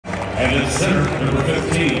And at center, number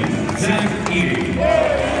 15, Zach Eady.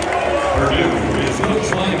 Purdue is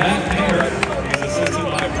coached by Matt Hager. He's assisted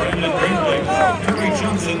by Brandon Greenley, Harry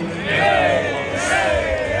Johnson, and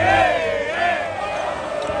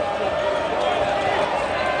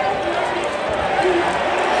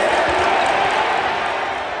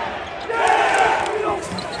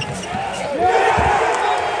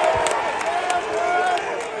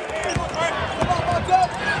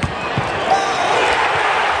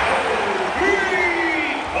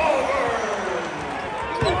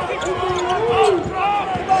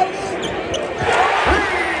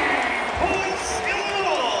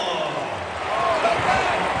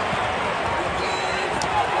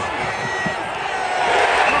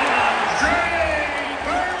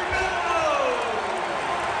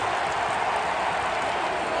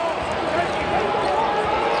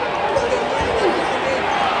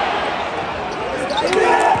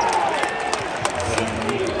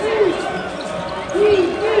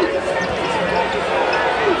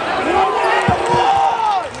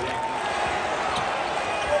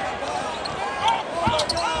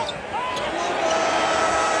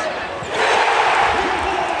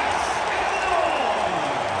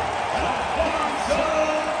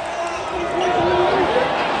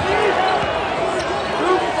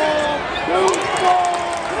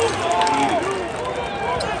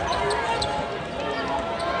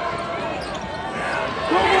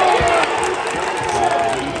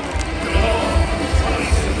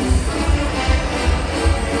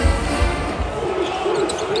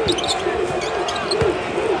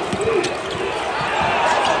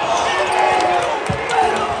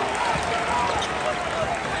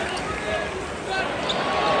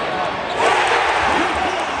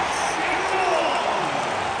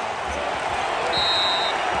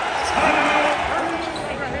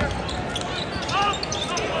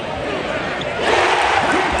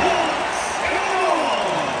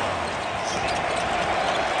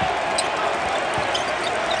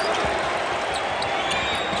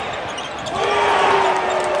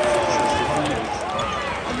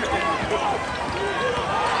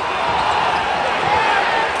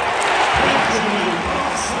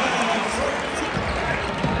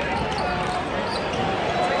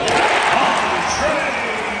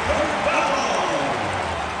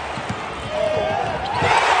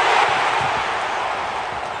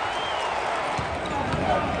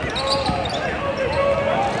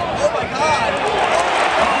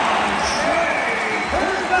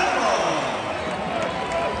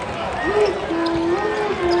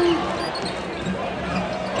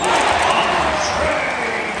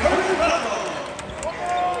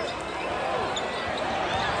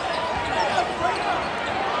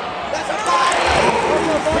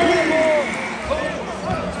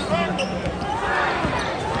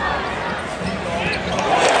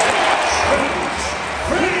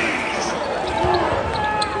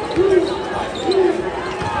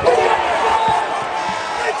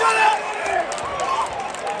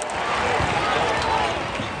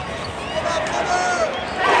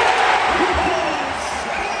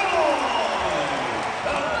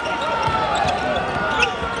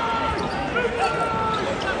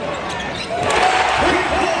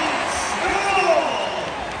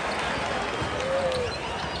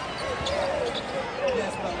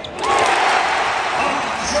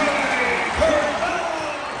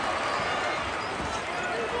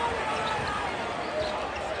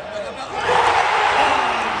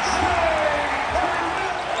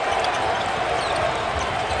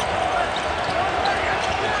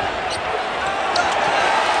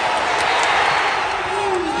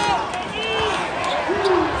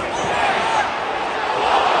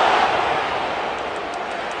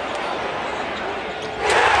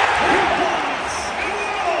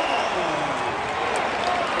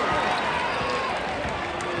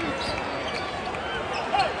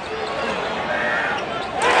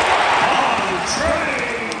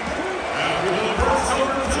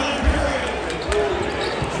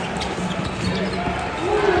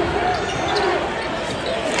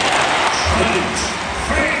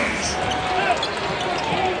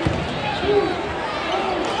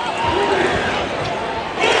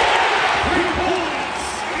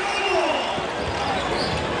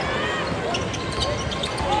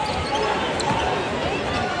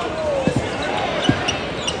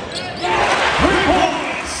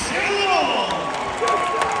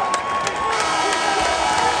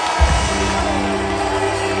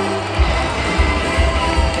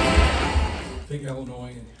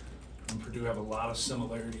of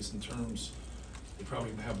similarities in terms. They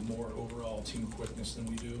probably have more overall team quickness than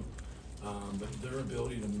we do. But their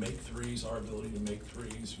ability to make threes, our ability to make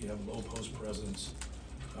threes, we have low post presence.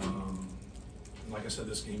 like I said,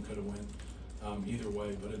 this game could have went either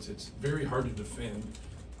way, but it's very hard to defend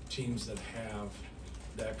teams that have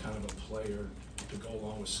that kind of a player to go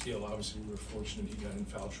along with skill. Obviously, we were fortunate he got in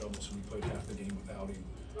foul trouble, so we played half the game without him,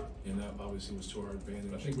 and that obviously was to our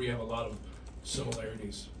advantage. I think we have a lot of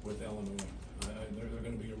similarities with Illinois. They're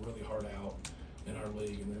going to be a really hard out in our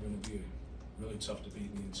league, and they're going to be really tough to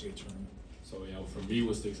beat in the NCAA tournament. So yeah, for me,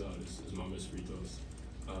 what sticks out is my missed free throws,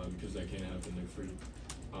 because that can't happen. They're free.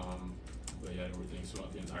 But yeah, there were things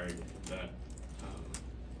throughout the entire game that,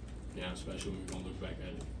 yeah, especially when we're gonna look back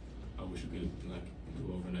at it, I wish we could like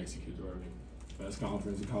go over and execute the right. Best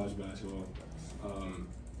conference in college basketball,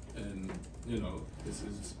 and you know, it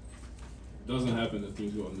doesn't happen that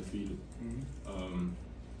teams go undefeated.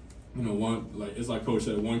 You know, one, like it's like Coach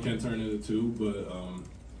said, one can turn into two, but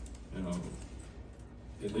you know,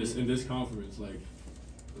 in this conference, like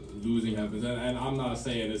losing happens, and I'm not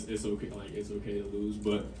saying it's okay, like it's okay to lose,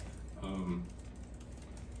 but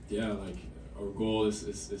yeah, like our goal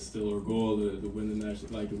is still our goal to win the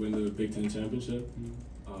national, like to win the Big Ten championship,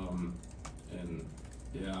 and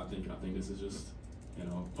yeah, I think this is just, you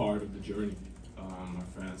know, part of the journey. Our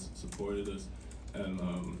fans supported us, and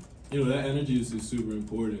you know, that energy is super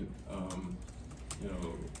important. You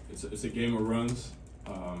know, it's a game of runs,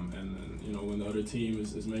 and then, you know, when the other team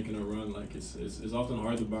is making a run, like it's often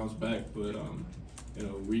hard to bounce back, but you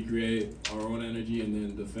know, recreate our own energy, and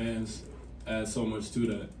then the fans add so much to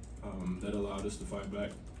that, that allowed us to fight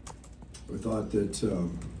back. I thought that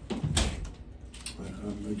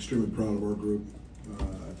I'm extremely proud of our group.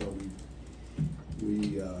 I thought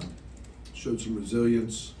we showed some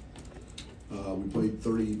resilience. We played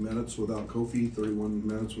 30 minutes without Kofi, 31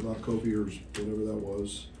 minutes without Kofi, or whatever that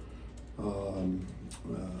was.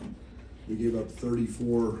 We gave up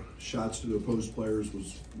 34 shots to the opposed players,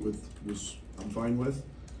 was I'm fine with.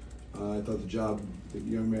 I thought the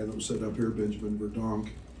young man that was sitting up here, Benjamin Verdonk,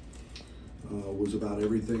 was about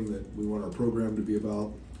everything that we want our program to be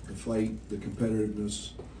about: the fight, the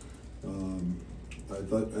competitiveness. I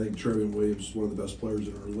think Trevion Williams is one of the best players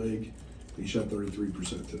in our league. He shot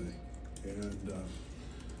 33% today. And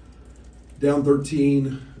down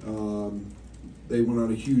 13, they went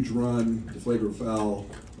on a huge run. The flagrant foul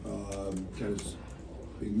kind of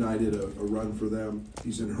ignited a run for them.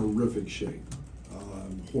 He's in horrific shape,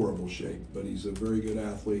 horrible shape, but he's a very good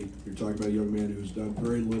athlete. You're talking about a young man who's done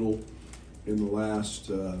very little in the last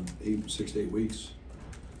 6 to 8 weeks,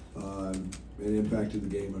 and impacted the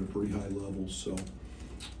game at a pretty high level. So,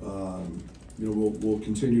 you know, we'll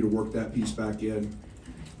continue to work that piece back in.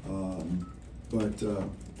 But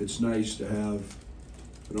it's nice to have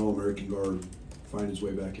an All-American guard find his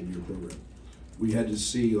way back into your program. We had to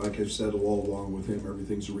see, like I've said all along with him,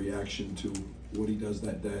 everything's a reaction to what he does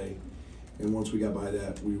that day. And once we got by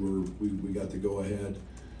that, we got to go ahead.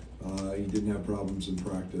 He didn't have problems in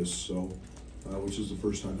practice, so which is the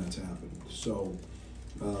first time that's happened. So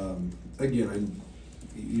again,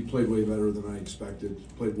 he played way better than I expected.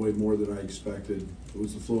 Played way more than I expected. It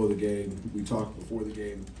was the flow of the game. We talked before the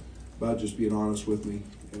game about just being honest with me,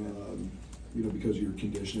 you know, because of your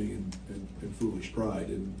conditioning and foolish pride.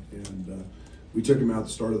 And we took him out at the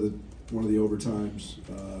start of one of the overtimes.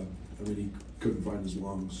 I mean, he couldn't find his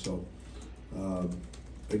lungs. So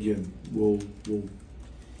again, we'll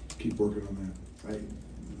keep working on that.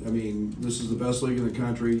 I mean, this is the best league in the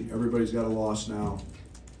country. Everybody's got a loss now.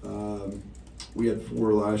 We had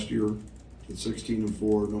 4 last year. It's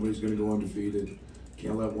 16-4. Nobody's going to go undefeated.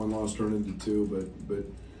 Can't let one loss turn into 2. But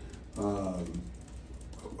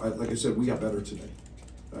like I said, we got better today.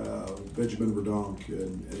 Benjamin Verdonk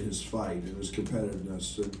and his fight and his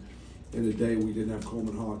competitiveness. And in a day we didn't have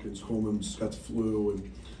Coleman Hawkins. Coleman's got the flu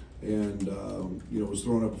and you know, was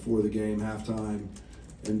thrown up before the game, halftime,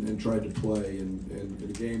 and tried to play. And in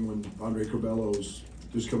a game when Andre Corbello's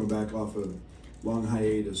just coming back off a long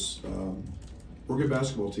hiatus. We're a good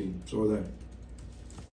basketball team, so are they.